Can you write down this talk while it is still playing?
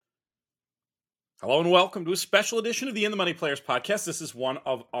Hello and welcome to a special edition of the In the Money Players podcast. This is one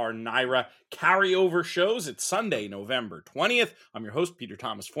of our NYRA carryover shows. It's Sunday, November 20th. I'm your host, Peter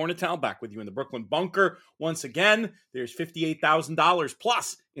Thomas Fornatale, back with you in the Brooklyn bunker. Once again, there's $58,000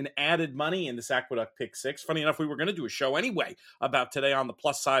 plus in added money in this Aqueduct Pick 6. Funny enough, we were going to do a show anyway about today on the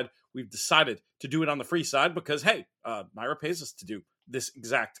plus side. We've decided to do it on the free side because, hey, NYRA pays us to do this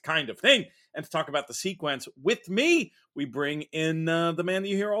exact kind of thing. And to talk about the sequence with me, we bring in the man that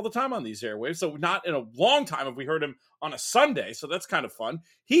you hear all the time on these airwaves. So not in a long time have we heard him on a Sunday, so that's kind of fun.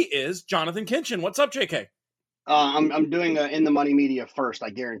 He is Jonathan Kinchin. What's up, JK? I'm doing In the Money Media first. I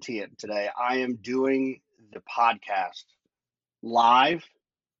guarantee it today. I am doing the podcast live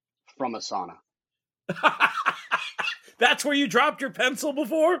from a sauna. That's where you dropped your pencil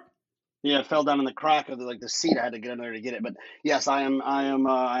before? Yeah, it fell down in the crack of the seat. I had to get in there to get it. But yes, I am in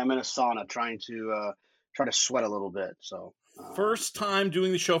a sauna trying to sweat a little bit. So first time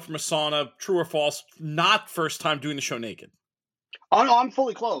doing the show from a sauna, true or false? Not first time doing the show naked. Oh no, I'm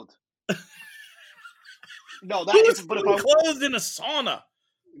fully clothed. No, that is. But if I clothed in a sauna.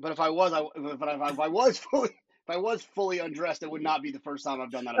 But if I was fully undressed, it would not be the first time I've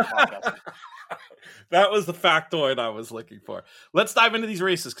done that on a podcast. That was the factoid I was looking for. Let's dive into these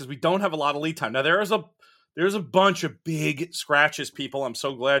races because we don't have a lot of lead time. Now, there's a bunch of big scratches, people. I'm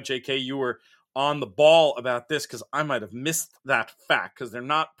so glad, JK, you were on the ball about this because I might have missed that fact because they're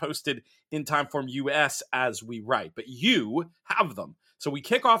not posted in Timeform US as we write, but you have them. So we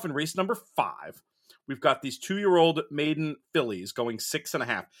kick off in race number 5. We've got these 2-year-old maiden fillies going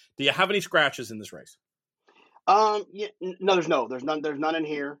 6.5. Do you have any scratches in this race? Yeah, no, there's none in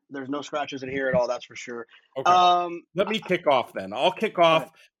here. There's no scratches in here at all. That's for sure. Okay. Let me kick off then. I'll kick off.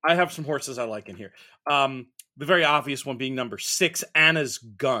 Okay. I have some horses I like in here. The very obvious one being number 6, Anna's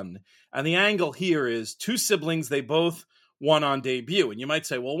Gun. And the angle here is 2 siblings. They both won on debut. And you might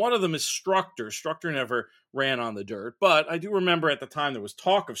say, well, one of them is Structor. Structor never ran on the dirt. But I do remember at the time there was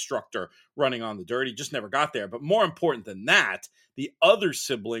talk of Structor running on the dirt. He just never got there. But more important than that, the other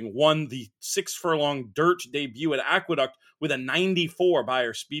sibling won the 6-furlong dirt debut at Aqueduct with a 94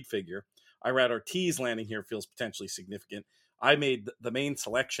 Beyer speed figure. Irad Ortiz landing here feels potentially significant. I made the main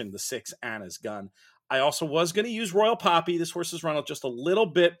selection, the 6, Anna's Gun. I also was going to use Royal Poppy. This horse is run just a little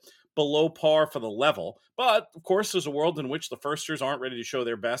bit below par for the level. But, of course, there's a world in which the firsters aren't ready to show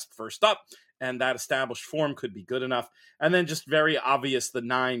their best first up, and that established form could be good enough. And then just very obvious, the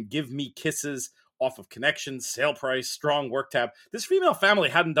 9, Give Me Kisses, off of Connections, Sale Price, Strong Work Tab. This female family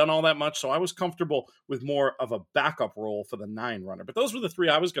hadn't done all that much, so I was comfortable with more of a backup role for the 9 runner. But those were the 3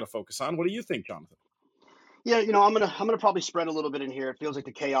 I was going to focus on. What do you think, Jonathan? Yeah, I'm gonna probably spread a little bit in here. It feels like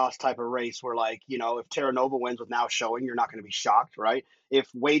the chaos type of race where, if Terra Nova wins with Now Showing, you're not going to be shocked, right? If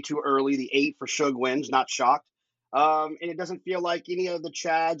way too early, the 8 for Shug wins, not shocked. And it doesn't feel like any of the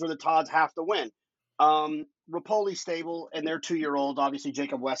Chads or the Todds have to win. Rapoli stable and they're 2-year-olds. Obviously,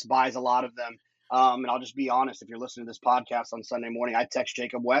 Jacob West buys a lot of them. And I'll just be honest, if you're listening to this podcast on Sunday morning, I text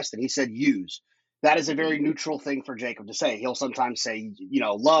Jacob West and he said use. That is a very neutral thing for Jacob to say. He'll sometimes say,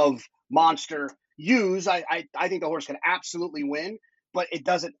 love, monster, use. I think the horse can absolutely win, but it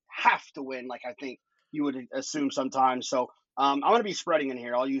doesn't have to win like I think you would assume sometimes. So I'm going to be spreading in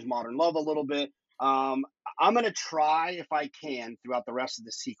here. I'll use Modern Love a little bit. I'm going to try, if I can, throughout the rest of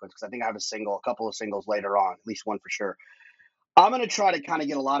the sequence, because I think I have a couple of singles later on, at least one for sure. I'm going to try to kind of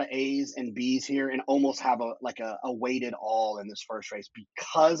get a lot of A's and B's here and almost have a weighted all in this first race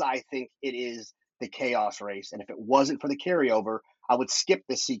because I think it is the chaos race. And if it wasn't for the carryover, I would skip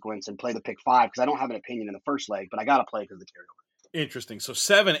this sequence and play the pick 5 because I don't have an opinion in the first leg, but I got to play because of the carryover. Interesting. So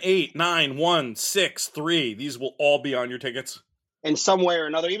 7, 8, 9, 1, 6, 3. These will all be on your tickets? In some way or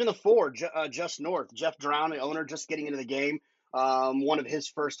another. Even the 4, Just North. Jeff Drown, the owner, just getting into the game. One of his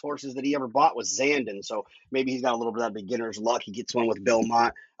first horses that he ever bought was Zandon. So maybe he's got a little bit of that beginner's luck. He gets one with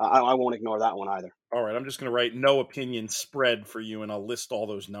Belmont. I won't ignore that one either. All right, I'm just going to write no opinion spread for you, and I'll list all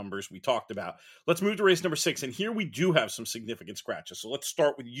those numbers we talked about. Let's move to race number 6, and here we do have some significant scratches. So let's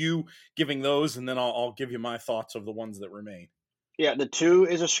start with you giving those, and then I'll give you my thoughts of the ones that remain. Yeah, the 2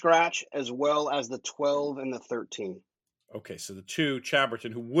 is a scratch, as well as the 12 and the 13. Okay, so the 2,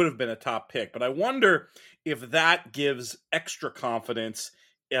 Chaberton, who would have been a top pick. But I wonder if that gives extra confidence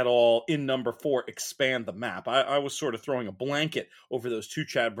at all in number 4, Expand the Map. I was sort of throwing a blanket over those 2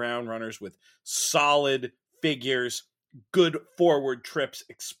 Chad Brown runners with solid figures, good forward trips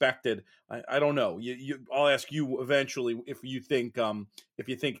expected. I don't know. I'll ask you eventually if you think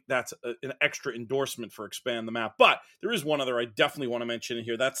that's an extra endorsement for Expand the Map. But there is one other I definitely want to mention in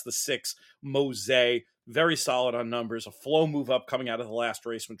here. That's the 6 Mosaic. Very solid on numbers. A flow move up coming out of the last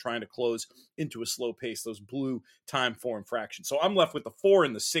race when trying to close into a slow pace. Those blue time form fractions. So I'm left with the 4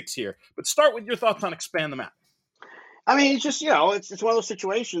 and the 6 here. But start with your thoughts on Expand the Map. I mean, it's just, it's one of those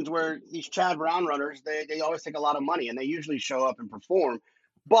situations where these Chad Brown runners, they always take a lot of money and they usually show up and perform.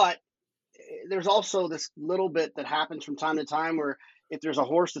 But there's also this little bit that happens from time to time where if there's a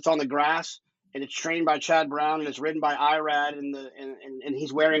horse that's on the grass and it's trained by Chad Brown and it's ridden by IRAD and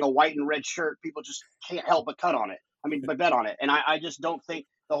he's wearing a white and red shirt, people just can't help but cut on it. I mean, but bet on it. And I just don't think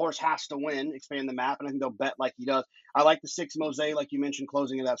the horse has to win, Expand the Map, and I think they'll bet like he does. I like the 6 Mosaic, like you mentioned,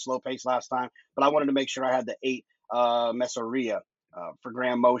 closing in that slow pace last time, but I wanted to make sure I had the 8 Messeria for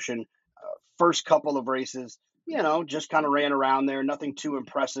Graham Motion. First couple of races, just kind of ran around there, nothing too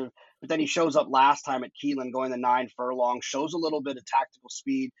impressive. But then he shows up last time at Keeneland going the 9 furlong, shows a little bit of tactical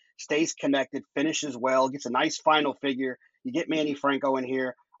speed, stays connected, finishes well, gets a nice final figure. You get Manny Franco in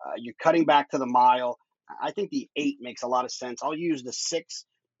here. You're cutting back to the mile. I think the 8 makes a lot of sense. I'll use the 6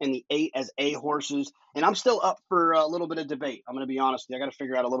 and the 8 as A horses. And I'm still up for a little bit of debate. I'm going to be honest with you. I got to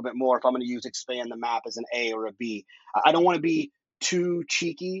figure out a little bit more if I'm going to use Expand the Map as an A or a B. I don't want to be too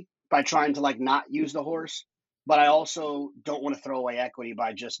cheeky by trying to not use the horse, but I also don't want to throw away equity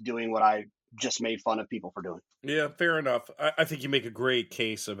by just doing what I just made fun of people for doing. Yeah, fair enough. I think you make a great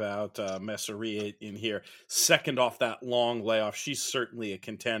case about Messeria in here. Second off that long layoff, she's certainly a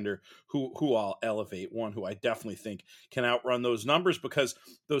contender who I'll elevate. One who I definitely think can outrun those numbers because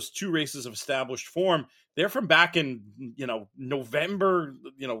those 2 races of established form, they're from back in, November,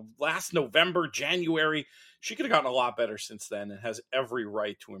 last November, January. She could have gotten a lot better since then and has every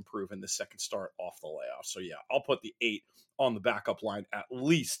right to improve in the second start off the layoff. So yeah, I'll put the 8 on the backup line at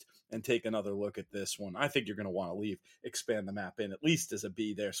least and take another look at this one. I think you're going to want to leave Expand the Map in at least as a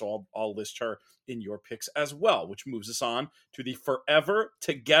B there. So I'll list her in your picks as well, which moves us on to the Forever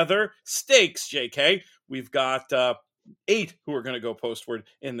Together Stakes, JK. We've got 8 who are going to go postward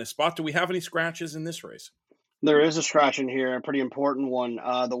in this spot. Do we have any scratches in this race? There is a scratch in here, a pretty important one.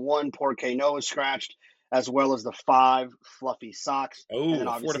 The 1 Porque No is scratched, as well as the 5 Fluffy Socks. Oh, the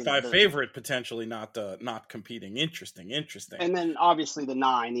 4 to 5 favorite potentially not competing. Interesting. And then obviously the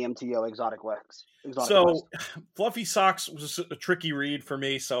 9, the MTO Exotic West. Fluffy Socks was a tricky read for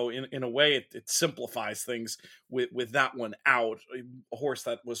me. So in a way, it simplifies things with that one out. A horse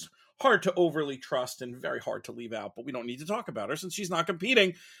that was hard to overly trust and very hard to leave out, but we don't need to talk about her since she's not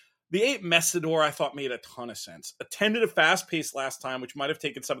competing. The 8 Messidor, I thought, made a ton of sense. Attended a fast pace last time, which might have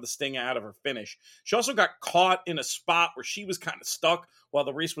taken some of the sting out of her finish. She also got caught in a spot where she was kind of stuck while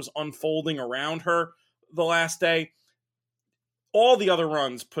the race was unfolding around her the last day. All the other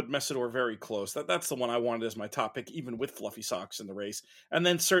runs put Messidor very close. That's the one I wanted as my top pick, even with Fluffy Socks in the race. And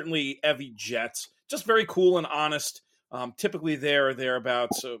then certainly Evie Jets, just very cool and honest. Typically there or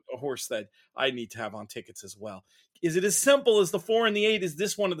thereabouts, a horse that I need to have on tickets as well. Is it as simple as the 4 and the 8? Is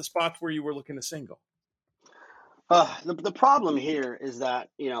this one of the spots where you were looking to single? The problem here is that,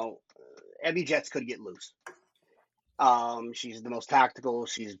 Evie Jets could get loose. She's the most tactical.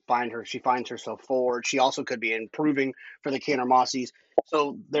 She finds herself forward. She also could be improving for the Canner Mossies.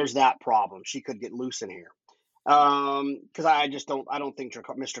 So there's that problem. She could get loose in here. Because I don't think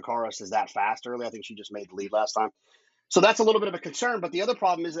Mr. Karos is that fast early. I think she just made the lead last time. So that's a little bit of a concern. But the other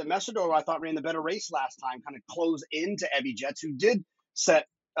problem is that Messidor, I thought, ran the better race last time, kind of closed into Evie Jets, who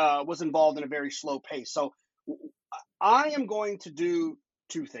was involved in a very slow pace. So I am going to do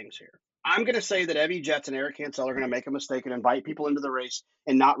 2 things here. I'm going to say that Evie Jets and Eric Hansel are going to make a mistake and invite people into the race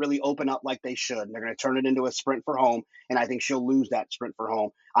and not really open up like they should. And they're going to turn it into a sprint for home, and I think she'll lose that sprint for home.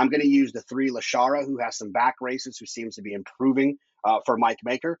 I'm going to use the 3 Lashara, who has some back races, who seems to be improving for Mike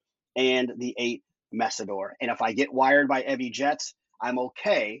Maker, and the 8 Messidor. And if I get wired by Evie Jets, I'm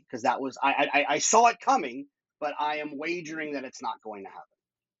okay, because that was I saw it coming, but I am wagering that it's not going to happen.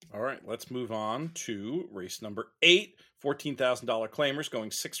 All right, let's move on to race number 8, $14,000 claimers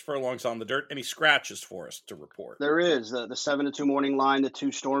going 6 furlongs on the dirt. Any scratches for us to report? There is. The 7-2 morning line, the 2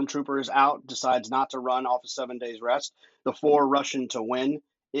 Stormtrooper is out, decides not to run off of 7 days rest. The 4 Russian to Win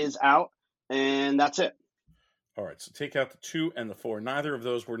is out, and that's it. All right, so take out the 2 and the 4. Neither of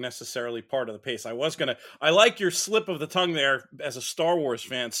those were necessarily part of the pace. I like your slip of the tongue there as a Star Wars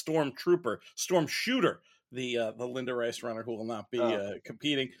fan, Stormtrooper, Storm Shooter, the Linda Rice runner who will not be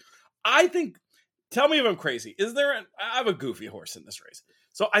competing. I think, tell me if I'm crazy. I have a goofy horse in this race.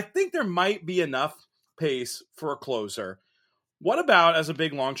 So I think there might be enough pace for a closer, What about, as a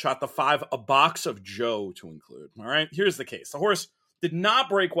big long shot, the 5, A Box of Joe to include? All right, here's the case. The horse did not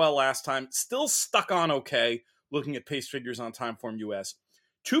break well last time, still stuck on okay, looking at pace figures on Timeform US.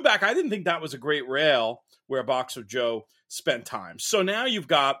 2 back, I didn't think that was a great rail where A Box of Joe spent time. So now you've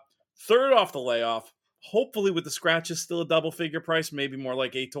got third off the layoff, hopefully with the scratches still a double figure price, maybe more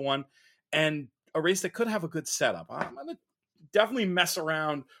like 8-1, and a race that could have a good setup. I'm going to definitely mess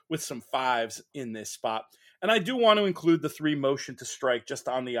around with some 5s in this spot. And I do want to include the 3 Motion to Strike, just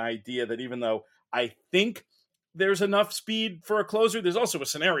on the idea that even though I think there's enough speed for a closer, there's also a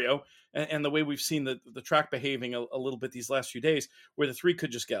scenario, and the way we've seen the track behaving a little bit these last few days, where the 3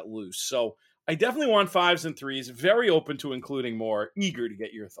 could just get loose. So I definitely want 5s and 3s, very open to including more, eager to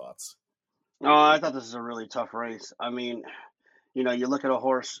get your thoughts. Oh, I thought this was a really tough race. I mean, you know, you look at a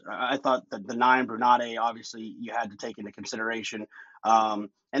horse. I thought that the 9 Brunate, obviously, you had to take into consideration, and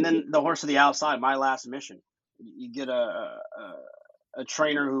then the horse of the outside, My Last Mission. You get a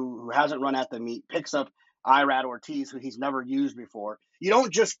trainer who hasn't run at the meet, picks up Irad Ortiz, who he's never used before. You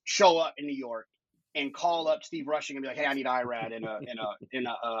don't just show up in New York and call up Steve Rushing and be like, "Hey, I need Irad in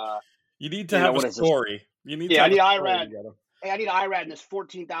a." You need to have a story. You need. Yeah, I need Irad. Hey, I need Irad in this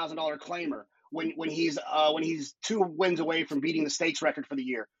 $14,000 claimer when he's 2 wins away from beating the stakes record for the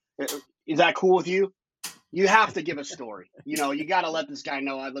year. Is that cool with you? You have to give a story. You know, you got to let this guy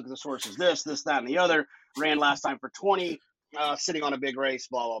know, I look at the sources, this, that, and the other. Ran last time for 20, sitting on a big race,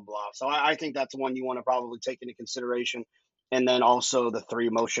 blah, blah, blah. So I think that's one you want to probably take into consideration. And then also the 3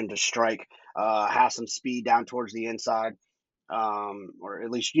 Motion to Strike, has some speed down towards the inside, or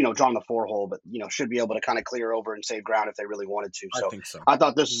at least, you know, drawing the 4 hole, but, you know, should be able to kind of clear over and save ground if they really wanted to. So I think so. I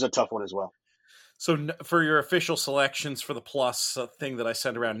thought this is a tough one as well. So for your official selections for the plus thing that I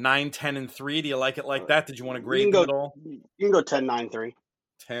sent around, 9, 10, and 3, do you like it like that? Did you want to grade them at all? You can go 10, 9, 3.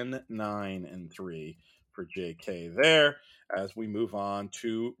 10, 9, and 3 for JK there. As we move on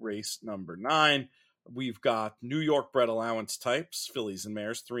to race number 9, we've got New York bred allowance types, fillies and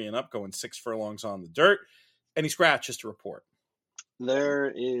mares, 3 and up, going 6 furlongs on the dirt. Any scratches to report?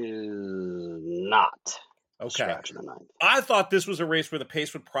 There is not. Okay. I thought this was a race where the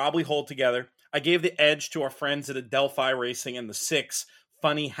pace would probably hold together. I gave the edge to our friends at Adelphi Racing and the 6,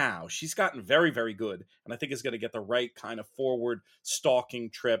 Funny How. She's gotten very, very good, and I think is going to get the right kind of forward stalking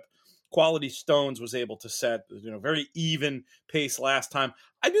trip. Quality Stones was able to set, very even pace last time.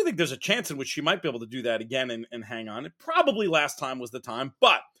 I do think there's a chance in which she might be able to do that again and hang on. It probably last time was the time,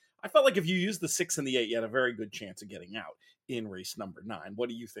 but I felt like if you used the 6 and the 8, you had a very good chance of getting out in race number 9. What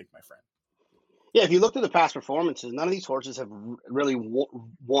do you think, my friend? Yeah, if you look at the past performances, none of these horses have really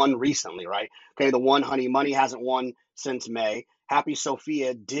won recently, right? Okay, the one Honey Money hasn't won since May. Happy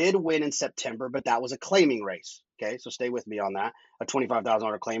Sophia did win in September, but that was a claiming race. Okay, so stay with me on that. A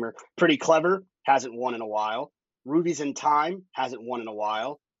 $25,000 claimer. Pretty Clever hasn't won in a while. Ruby's in Time hasn't won in a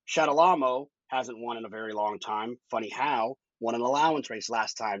while. Shadalamo hasn't won in a very long time. Funny How won an allowance race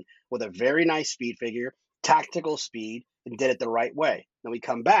last time with a very nice speed figure, tactical speed, and did it the right way. Then we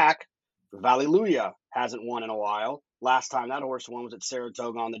come back. Vallelujah hasn't won in a while. Last time that horse won was at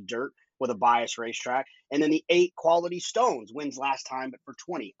Saratoga on the dirt with a biased racetrack. And then the 8 Quality Stones wins last time, but for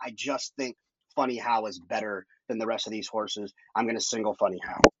 20. I just think Funny How is better than the rest of these horses. I'm going to single Funny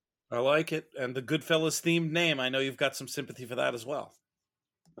How. I like it. And the Goodfellas themed name, I know you've got some sympathy for that as well.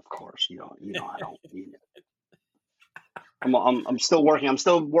 Of course. I don't need it. I'm still working. I'm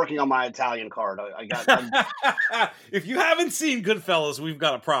still working on my Italian card. If you haven't seen Goodfellas, we've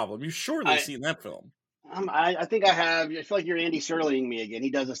got a problem. You've surely seen that film. I think I have. I feel like you're Andy Serling me again. He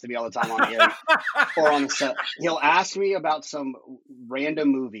does this to me all the time on the air or on the set. He'll ask me about some random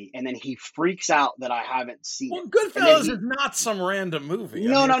movie, and then he freaks out that I haven't seen it. Goodfellas is not some random movie.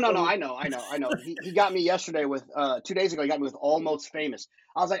 No. I know. He got me yesterday with 2 days ago. He got me with Almost Famous.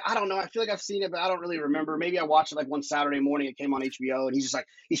 I was like, I don't know. I feel like I've seen it, but I don't really remember. Maybe I watched it like one Saturday morning. It came on HBO, and he's just like,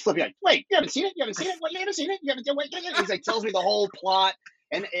 he's flipping like, wait, you haven't seen it? You haven't seen it? What, you haven't seen it? You haven't? Wait. He's like, tells me the whole plot.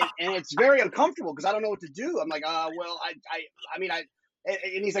 And it's very uncomfortable because I don't know what to do. I'm like,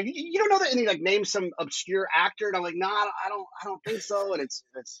 and he's like, you don't know that? And he like names some obscure actor, and I'm like, no, I don't think so. And it's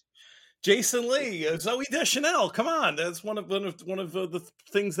Jason Lee, Zooey Deschanel. Come on, that's one of the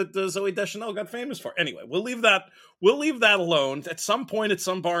things that Zooey Deschanel got famous for. Anyway, we'll leave that alone. At some point, at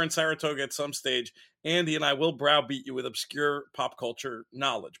some bar in Saratoga, at some stage, Andy and I will browbeat you with obscure pop culture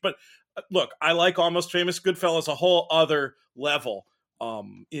knowledge. But look, I like Almost Famous. Goodfellas, a whole other level.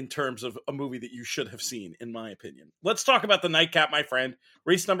 In terms of a movie that you should have seen, in my opinion. Let's talk about the nightcap, my friend.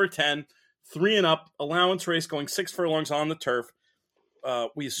 Race number 10, 3 and up, allowance race going 6 furlongs on the turf.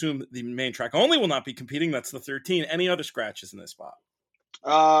 We assume that the main track only will not be competing. That's the 13. Any other scratches in this spot?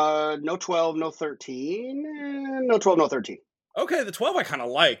 No 12, no 13. No 12, no 13. Okay, the 12 I kind of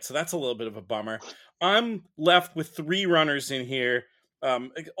liked, so that's a little bit of a bummer. I'm left with 3 runners in here,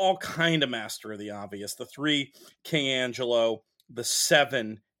 all kind of master of the obvious. The 3, King Angelo, the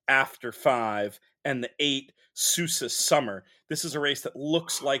 7, After 5, and the 8, Sousa Summer. This is a race that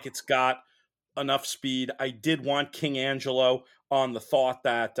looks like it's got enough speed. I did want King Angelo on the thought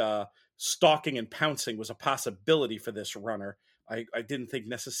that stalking and pouncing was a possibility for this runner. I didn't think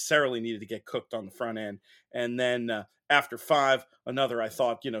necessarily needed to get cooked on the front end. And then After 5, another I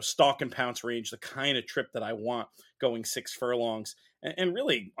thought, stalk and pounce range, the kind of trip that I want going 6 furlongs. And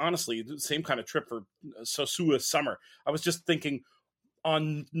really, honestly, the same kind of trip for Sousa Summer. I was just thinking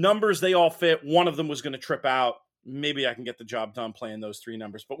on numbers, they all fit. One of them was going to trip out. Maybe I can get the job done playing those 3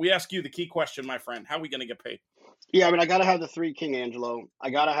 numbers. But we ask you the key question, my friend. How are we going to get paid? Yeah, I mean, I got to have the 3 King Angelo.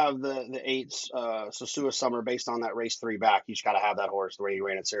 I got to have the 8s Sousa Summer based on that race 3 back. You just got to have that horse the way he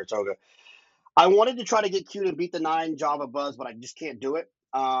ran at Saratoga. I wanted to try to get cute and beat the 9 Java Buzz, but I just can't do it.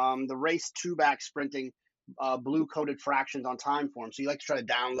 The race 2 back sprinting blue coated fractions on time form. So you like to try to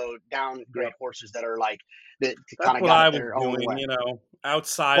downgrade horses that are like that kind of got their own way.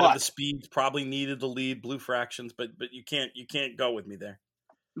 Outside of the speeds, probably needed to lead blue fractions, but you can't go with me there.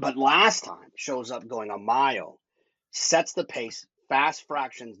 But last time shows up going a mile, sets the pace, fast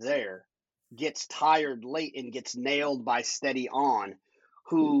fractions there, gets tired late and gets nailed by Steady On,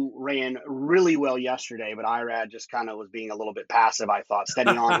 who ran really well yesterday, but Irad just kind of was being a little bit passive, I thought.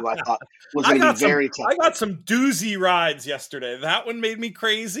 Steady On, who I thought was going to be very tough. I got some doozy rides yesterday. That one made me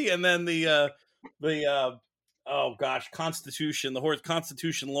crazy, and then the Constitution, the horse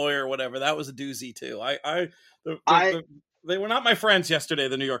Constitution Lawyer or whatever, that was a doozy too. They were not my friends yesterday,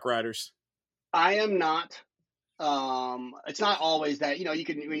 the New York Riders. I am not. It's not always that, you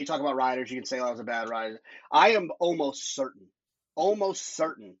can, when you talk about riders, you can say, oh, I was a bad rider. I am almost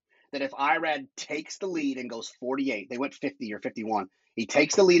certain that if Irad takes the lead and goes 48, they went 50 or 51. He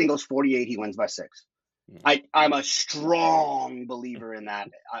takes the lead and goes 48, he wins by 6. I'm a strong believer in that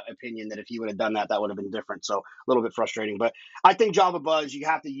opinion, that if he would have done that, that would have been different. So a little bit frustrating. But I think Java Buzz, you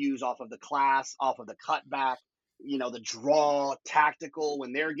have to use off of the class, off of the cutback, the draw, tactical.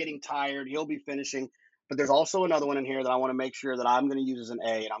 When they're getting tired, he'll be finishing. But there's also another one in here that I want to make sure that I'm going to use as an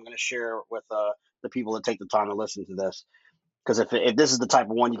A, and I'm going to share with the people that take the time to listen to this. Because if this is the type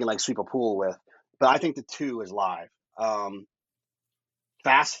of one you can like sweep a pool with. But I think the 2 is live.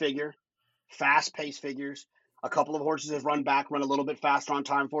 Fast figure. Fast-paced figures. A couple of horses have run back, run a little bit faster on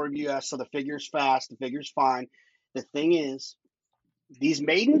time for US, so the figure's fast, the figure's fine. The thing is, these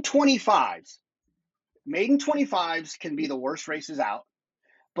maiden 25s can be the worst races out.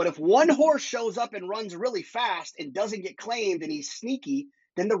 But if one horse shows up and runs really fast and doesn't get claimed and he's sneaky,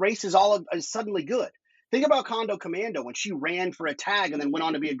 then the race is suddenly good. Think about Condo Commando when she ran for a tag and then went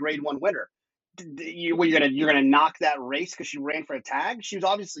on to be a Grade 1 winner. You're gonna knock that race because she ran for a tag? She was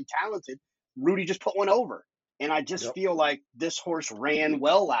obviously talented. Rudy just put one over. And I just feel like this horse ran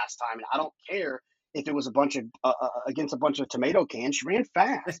well last time. And I don't care if it was against a bunch of tomato cans. She ran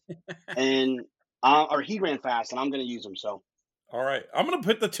fast. Or he ran fast, and I'm going to use him. So, all right. I'm going to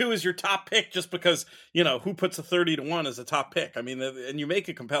put the 2 as your top pick just because, who puts a 30-1 as a top pick? I mean, and you make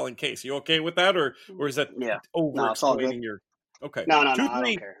a compelling case. You okay with that? Or is that over-explaining your... Okay. No, I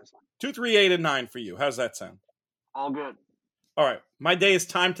don't care. 2, 3, 8, and 9 for you. How's that sound? All good. All right. My day is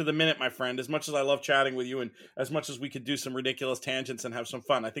timed to the minute, my friend. As much as I love chatting with you and as much as we could do some ridiculous tangents and have some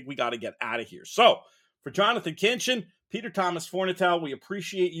fun, I think we got to get out of here. So, for Jonathan Kinchin, Peter Thomas Fornatale, we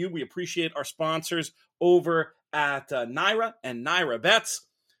appreciate you. We appreciate our sponsors over at NYRA and NYRA Bets.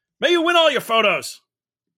 May you win all your photos.